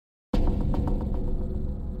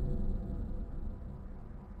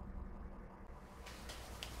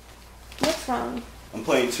wrong? I'm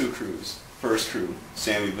playing two crews. First crew,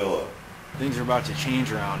 Sammy Villa. Things are about to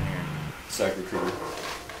change around here. Second crew,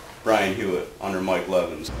 Brian Hewitt under Mike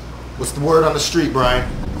Levins. What's the word on the street, Brian?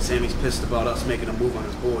 Sammy's pissed about us making a move on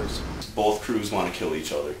his boys. Both crews want to kill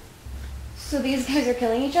each other. So these guys are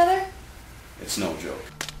killing each other? It's no joke.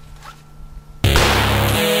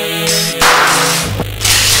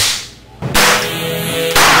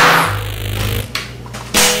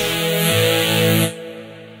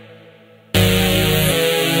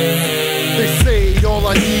 They say all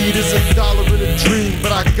I need is $1 and a dream,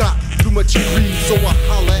 but I got too much greed, so I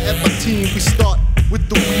holler at my team. We start with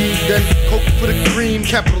the weed, then coke for the cream.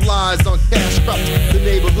 Capitalize on cash crops, the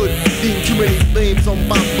neighborhood theme. Too many lames on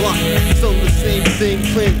my block, selling the same thing,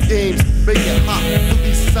 playing games, make it hot.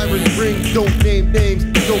 Police siren ring, don't name names,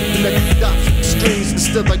 don't connect the dots with strings.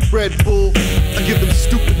 Instead, like Red Bull, I give them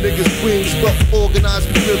stupid niggas wings. Well organized,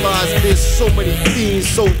 we realize there's so many fiends,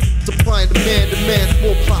 so supply and demand demands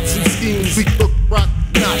more plots and schemes. We look rock,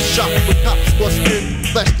 not shop with cops bust in,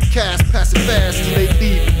 flash the cash, pass it fast, and they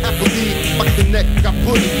leave happily. My connect got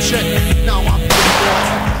put in check. Now I'm the boss.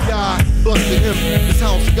 FBI busted him. His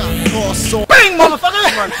house got tossed on. Bang,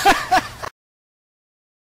 motherfucker!